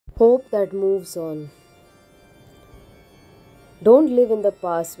Hope that moves on. Don't live in the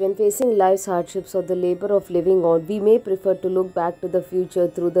past. When facing life's hardships or the labor of living on, we may prefer to look back to the future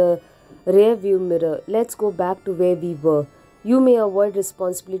through the rear view mirror. Let's go back to where we were. You may avoid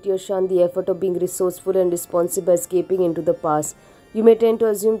responsibility or shun the effort of being resourceful and responsive by escaping into the past. You may tend to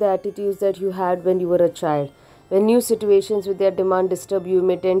assume the attitudes that you had when you were a child. When new situations with their demand disturb you, you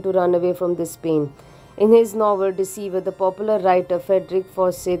may tend to run away from this pain. In his novel Deceiver, the popular writer Frederick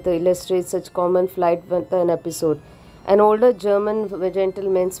Forsyth illustrates such common flight with an episode. An older German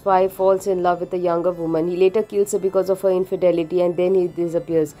gentleman's wife falls in love with a younger woman. He later kills her because of her infidelity and then he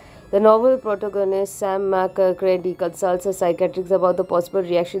disappears. The novel protagonist Sam McCready consults a psychiatrist about the possible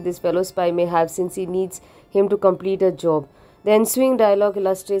reaction this fellow spy may have since he needs him to complete a job. The ensuing dialogue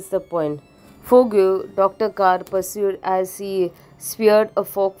illustrates the point. Fogue, Dr. Carr pursued as he speared a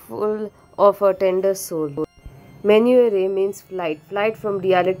forkful of a tender soul. Menuere means flight from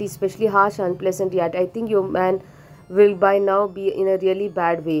reality, especially harsh, unpleasant yet. I think your man will by now be in a really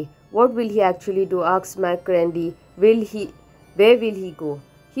bad way. What will he actually do? Asks McCrandy. Where will he go?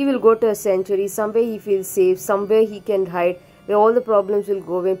 He will go to a sanctuary, somewhere he feels safe, somewhere he can hide, where all the problems will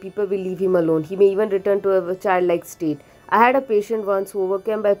go, when people will leave him alone. He may even return to a childlike state. I had a patient once who,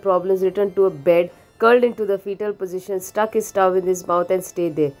 overcome by problems, returned to a bed, curled into the fetal position, stuck his tongue in his mouth and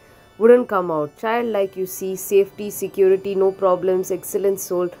stayed there. Wouldn't come out. Childlike, you see, safety, security, no problems, excellent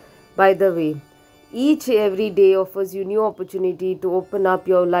soul. By the way, every day offers you new opportunity to open up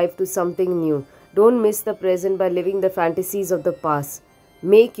your life to something new. Don't miss the present by living the fantasies of the past.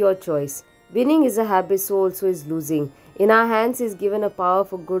 Make your choice. Winning is a habit, so also is losing. In our hands is given a power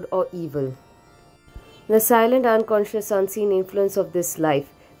for good or evil. The silent, unconscious, unseen influence of this life.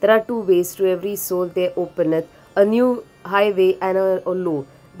 There are two ways to every soul there openeth, a new highway and a low.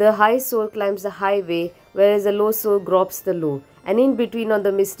 The high soul climbs the highway, whereas the low soul gropes the low. And in between on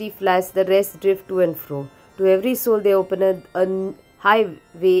the misty flats, the rest drift to and fro. To every soul there openeth a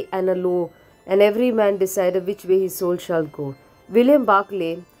highway and a low, and every man decideth which way his soul shall go. William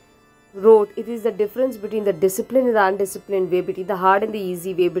Barclay wrote, it is the difference between the disciplined and the undisciplined way, between the hard and the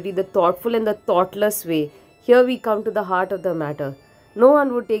easy way, between the thoughtful and the thoughtless way. Here we come to the heart of the matter. No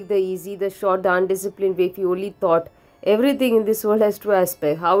one would take the easy, the short, the undisciplined way if he only thought. Everything in this world has two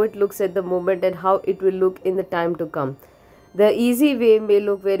aspects, how it looks at the moment and how it will look in the time to come. The easy way may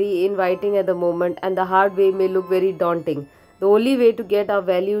look very inviting at the moment and the hard way may look very daunting. The only way to get our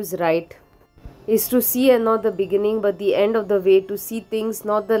values right is to see and not the beginning but the end of the way, to see things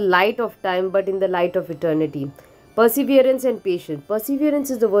not the light of time but in the light of eternity. Perseverance and patience. Perseverance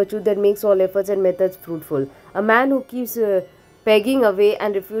is the virtue that makes all efforts and methods fruitful. A man who keeps pegging away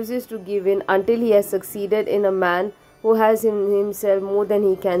and refuses to give in until he has succeeded in a man who has in himself more than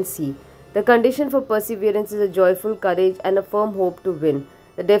he can see. The condition for perseverance is a joyful courage and a firm hope to win.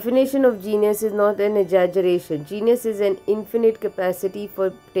 The definition of genius is not an exaggeration. Genius is an infinite capacity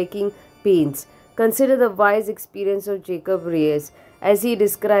for taking pains. Consider the wise experience of Jacob Reyes as he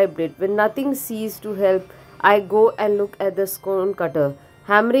described it. When nothing ceased to help, I go and look at the stone cutter,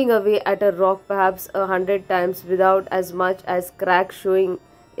 hammering away at a rock perhaps 100 times without as much as crack showing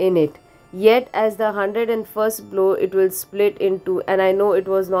in it. Yet as the 101st blow it will split in two, and I know it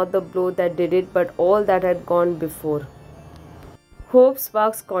was not the blow that did it but all that had gone before. Hope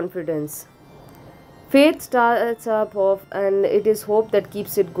sparks confidence. Faith starts up off, and it is hope that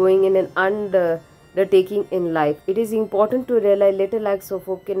keeps it going in an undertaking in life. It is important to realize little acts of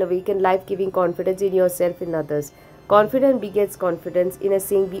hope can awaken life-giving confidence in yourself and others. Confidence begets confidence, in a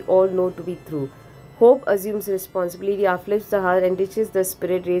saying we all know to be true. Hope assumes responsibility, uplifts the heart, enriches the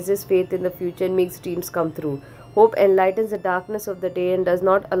spirit, raises faith in the future, and makes dreams come true. Hope enlightens the darkness of the day and does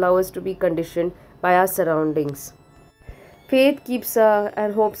not allow us to be conditioned by our surroundings. Faith keeps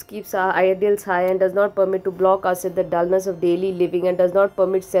and hopes keeps our ideals high and does not permit to block us in the dullness of daily living and does not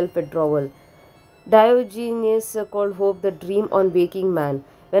permit self-withdrawal. Diogenes called hope the dream on waking man.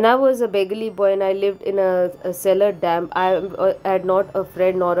 When I was a beggarly boy and I lived in a cellar damp, I had not a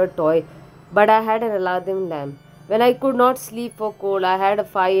friend nor a toy, but I had an Aladdin lamp. When I could not sleep for cold, I had a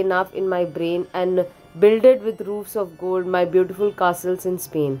fire enough in my brain and builded with roofs of gold my beautiful castles in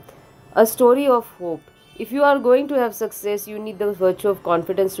Spain. A story of hope. If you are going to have success, you need the virtue of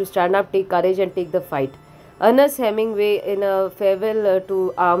confidence to stand up, take courage and take the fight. Ernest Hemingway in a Farewell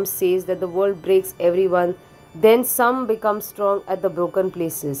to Arms says that the world breaks everyone, then some become strong at the broken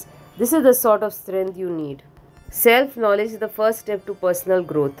places. This is the sort of strength you need. Self-knowledge is the first step to personal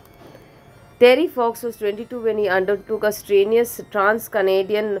growth. Terry Fox was 22 when he undertook a strenuous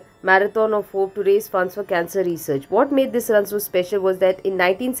trans-Canadian marathon of hope to raise funds for cancer research. What made this run so special was that in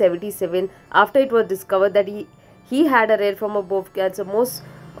 1977, after it was discovered that he had a rare form of cancer, most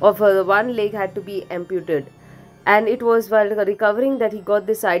of one leg had to be amputated. And it was while recovering that he got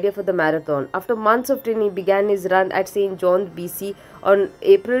this idea for the marathon. After months of training, he began his run at St. John's, BC on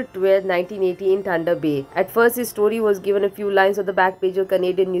April 12, 1980 in Thunder Bay. At first, his story was given a few lines on the back page of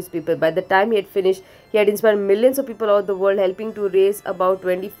Canadian newspaper. By the time he had finished, he had inspired millions of people all over the world, helping to raise about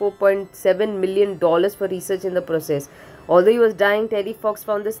 $24.7 million for research in the process. Although he was dying, Terry Fox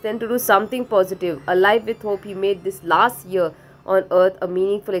found the strength to do something positive. Alive with hope, he made this last year on Earth a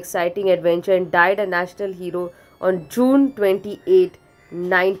meaningful, exciting adventure and died a national hero on June 28,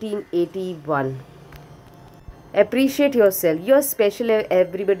 1981. Appreciate yourself. You're special as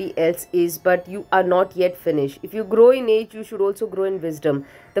everybody else is, but you are not yet finished. If you grow in age, you should also grow in wisdom.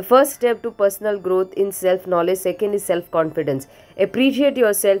 The first step to personal growth in self-knowledge, second is self-confidence. Appreciate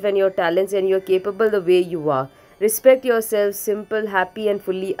yourself and your talents, and you're capable the way you are. Respect yourself, simple, happy and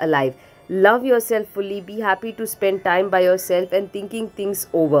fully alive. Love yourself fully. Be happy to spend time by yourself and thinking things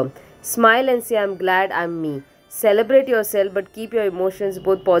over. Smile and say, I'm glad I'm me. Celebrate yourself, but keep your emotions,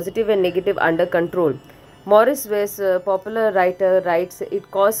 both positive and negative, under control. Morris West, a popular writer, writes,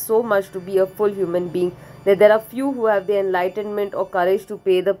 it costs so much to be a full human being that there are few who have the enlightenment or courage to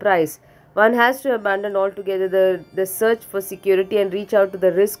pay the price. One has to abandon altogether the search for security and reach out to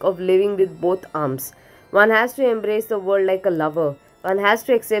the risk of living with both arms. One has to embrace the world like a lover. One has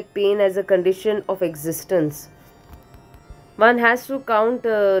to accept pain as a condition of existence. One has to count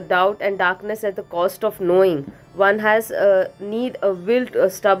doubt and darkness at the cost of knowing. One has need a will,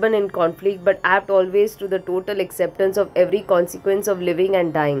 stubborn in conflict, but apt always to the total acceptance of every consequence of living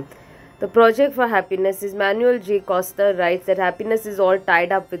and dying. The project for happiness is Manuel J. Costa writes that happiness is all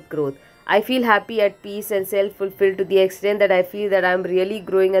tied up with growth. I feel happy, at peace and self-fulfilled to the extent that I feel that I am really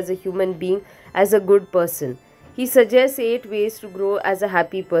growing as a human being, as a good person. He suggests 8 ways to grow as a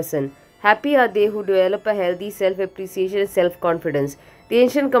happy person. Happy are they who develop a healthy self-appreciation and self-confidence. The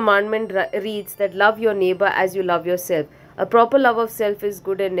ancient commandment reads that love your neighbor as you love yourself. A proper love of self is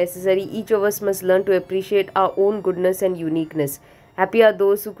good and necessary. Each of us must learn to appreciate our own goodness and uniqueness. Happy are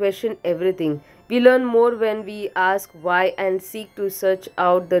those who question everything. We learn more when we ask why and seek to search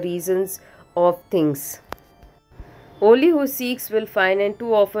out the reasons of things. Only who seeks will find, and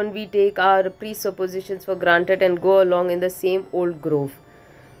too often we take our presuppositions for granted and go along in the same old groove.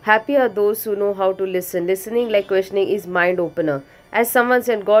 Happy are those who know how to listen. Listening, like questioning, is mind opener. As someone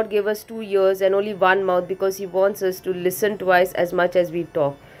said, God gave us 2 ears and only 1 mouth because He wants us to listen twice as much as we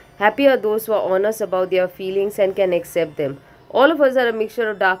talk. Happy are those who are honest about their feelings and can accept them. All of us are a mixture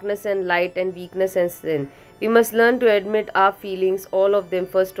of darkness and light and weakness and sin. We must learn to admit our feelings, all of them,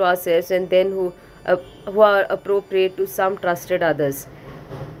 first to ourselves and then who are appropriate to some trusted others.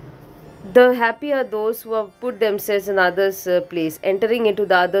 The happy are those who have put themselves in others' place, entering into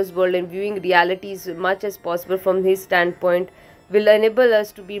the other's world and viewing reality as much as possible from his standpoint will enable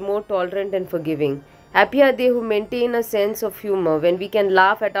us to be more tolerant and forgiving. Happy are they who maintain a sense of humor. When we can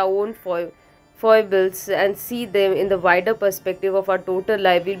laugh at our own foibles and see them in the wider perspective of our total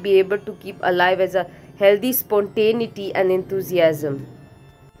life, we'll be able to keep alive as a healthy spontaneity and enthusiasm.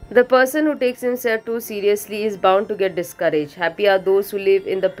 The person who takes himself too seriously is bound to get discouraged. Happy are those who live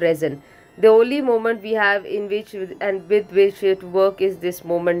in the present. The only moment we have in which and with which to work is this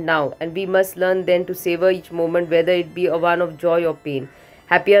moment now, and we must learn then to savor each moment, whether it be a one of joy or pain.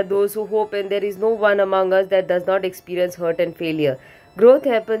 Happy are those who hope, and there is no one among us that does not experience hurt and failure. Growth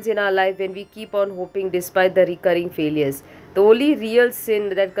happens in our life when we keep on hoping despite the recurring failures. The only real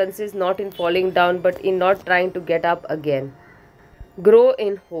sin that consists not in falling down but in not trying to get up again. Grow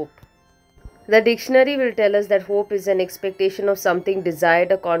in hope. The dictionary will tell us that hope is an expectation of something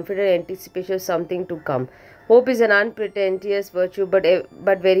desired, a confident anticipation of something to come. Hope is an unpretentious virtue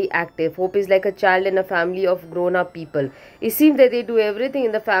but very active. Hope is like a child in a family of grown-up people. It seems that they do everything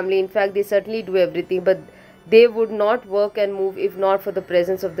in the family. In fact, they certainly do everything, but they would not work and move if not for the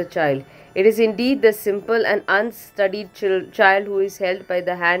presence of the child. It is indeed the simple and unstudied child who is held by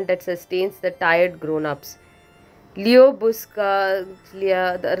the hand that sustains the tired grown-ups. Leo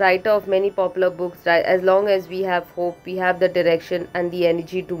Buscaglia, the writer of many popular books, as long as we have hope, we have the direction and the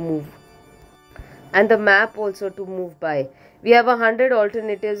energy to move. And the map also to move by. We have 100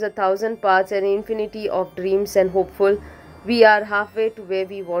 alternatives, 1,000 paths, an infinity of dreams, and hopeful, we are halfway to where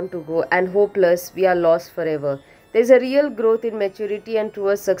we want to go, and hopeless, we are lost forever. There is a real growth in maturity and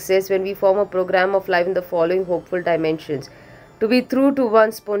towards success when we form a program of life in the following hopeful dimensions. To be true to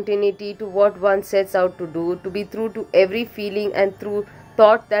one's spontaneity, to what one sets out to do, to be true to every feeling and through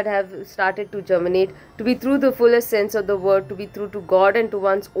thought that have started to germinate, to be true to the fullest sense of the word, to be true to God and to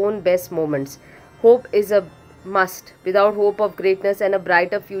one's own best moments. Hope is a must. Without hope of greatness and a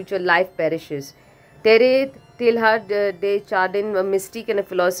brighter future, life perishes. Teilhard de Chardin, a mystic and a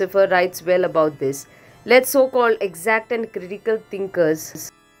philosopher, writes well about this. Let so-called exact and critical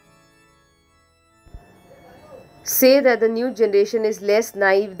thinkers say that the new generation is less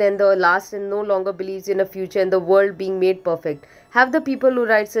naive than the last and no longer believes in a future and the world being made perfect. Have the people who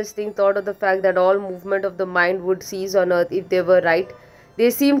write such things thought of the fact that all movement of the mind would cease on earth if they were right? They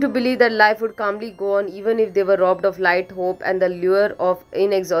seem to believe that life would calmly go on even if they were robbed of light, hope, and the lure of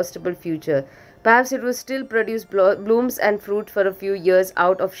inexhaustible future. Perhaps it would still produce blooms and fruit for a few years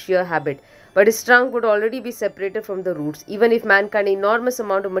out of sheer habit, but its trunk would already be separated from the roots. Even if mankind had enormous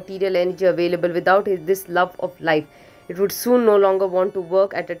amount of material energy available without this love of life, it would soon no longer want to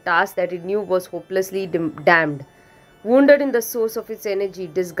work at a task that it knew was hopelessly damned. Wounded in the source of its energy,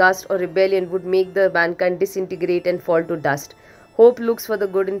 disgust or rebellion would make the mankind disintegrate and fall to dust. Hope looks for the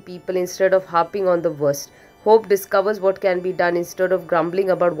good in people instead of harping on the worst. Hope discovers what can be done instead of grumbling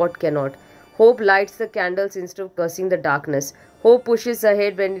about what cannot. Hope lights the candles instead of cursing the darkness. Hope pushes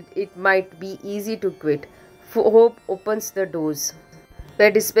ahead when it might be easy to quit. Hope opens the doors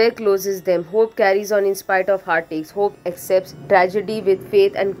where despair closes them. Hope carries on in spite of heartaches. Hope accepts tragedy with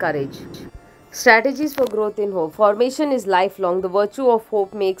faith and courage. Strategies for growth in hope. Formation is lifelong. The virtue of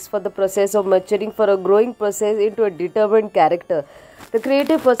hope makes for the process of maturing for a growing process into a determined character. The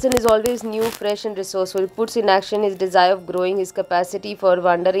creative person is always new, fresh and resourceful. He puts in action his desire of growing, his capacity for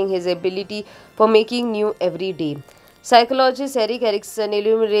wondering, his ability for making new every day. Psychologist Erik Erikson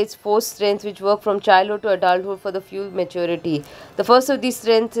enumerates four strengths which work from childhood to adulthood for the full maturity. The first of these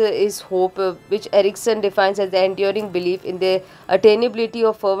strengths is hope, which Erikson defines as the enduring belief in the attainability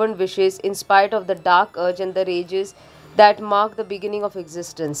of fervent wishes in spite of the dark urge and the rages that mark the beginning of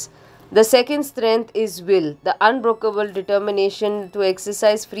existence. The second strength is will, the unbreakable determination to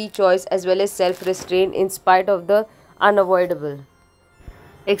exercise free choice as well as self-restraint in spite of the unavoidable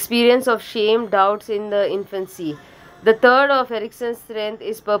experience of shame, doubts in the infancy. The third of Erickson's strength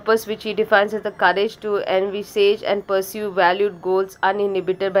is purpose, which he defines as the courage to envisage and pursue valued goals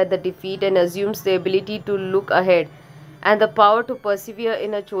uninhibited by the defeat and assumes the ability to look ahead and the power to persevere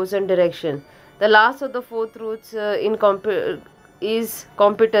in a chosen direction. The last of the four truths is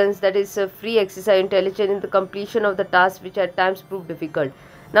competence, that is free exercise intelligence in the completion of the tasks which at times prove difficult.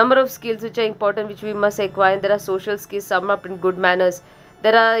 Number of skills which are important which we must acquire. There are social skills summed up in good manners.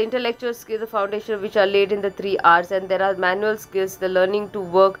 There are intellectual skills, the foundation which are laid in the 3 R's, and there are manual skills, the learning to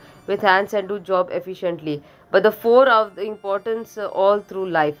work with hands and do job efficiently. But the four are of the importance all through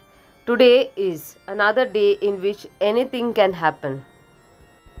life. Today is another day in which anything can happen.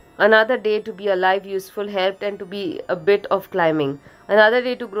 Another day to be alive, useful, helped, and to be a bit of climbing. Another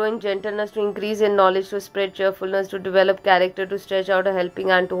day to grow in gentleness, to increase in knowledge, to spread cheerfulness, to develop character, to stretch out a helping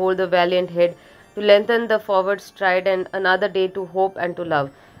hand, to hold the valiant head, to lengthen the forward stride, and another day to hope and to love.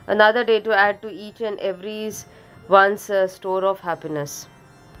 Another day to add to each and every one's store of happiness.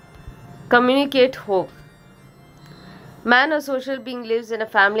 Communicate hope. Man, a social being, lives in a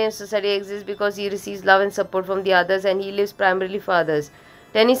family and society exists because he receives love and support from the others and he lives primarily for others.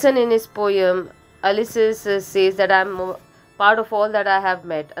 Tennyson in his poem Ulysses says that I am part of all that I have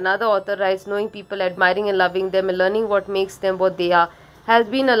met. Another author writes, knowing people, admiring and loving them and learning what makes them what they are has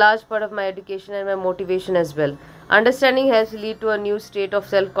been a large part of my education and my motivation as well. Understanding helps lead to a new state of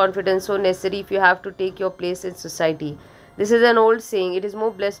self-confidence so necessary if you have to take your place in society. This is an old saying, it is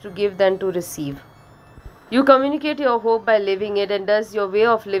more blessed to give than to receive. You communicate your hope by living it, and thus your way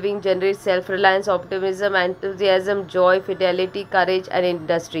of living generates self-reliance, optimism, enthusiasm, joy, fidelity, courage and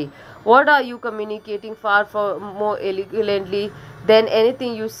industry. What are you communicating far more eloquently than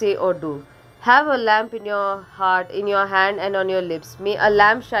anything you say or do? Have a lamp in your heart, in your hand and on your lips. May a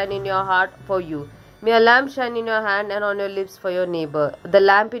lamp shine in your heart for you. May a lamp shine in your hand and on your lips for your neighbor. The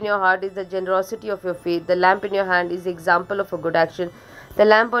lamp in your heart is the generosity of your faith. The lamp in your hand is the example of a good action. The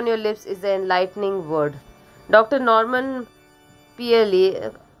lamp on your lips is the enlightening word. Dr. Norman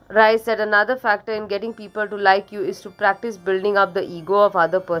Peale writes that another factor in getting people to like you is to practice building up the ego of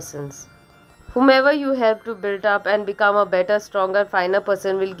other persons. Whomever you help to build up and become a better, stronger, finer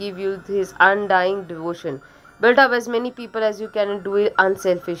person will give you his undying devotion. Build up as many people as you can and do it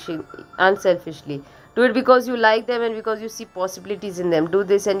unselfishly. Do it because you like them and because you see possibilities in them. Do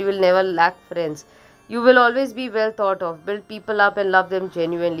this and you will never lack friends. You will always be well thought of. Build people up and love them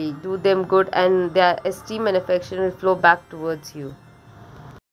genuinely. Do them good and their esteem and affection will flow back towards you.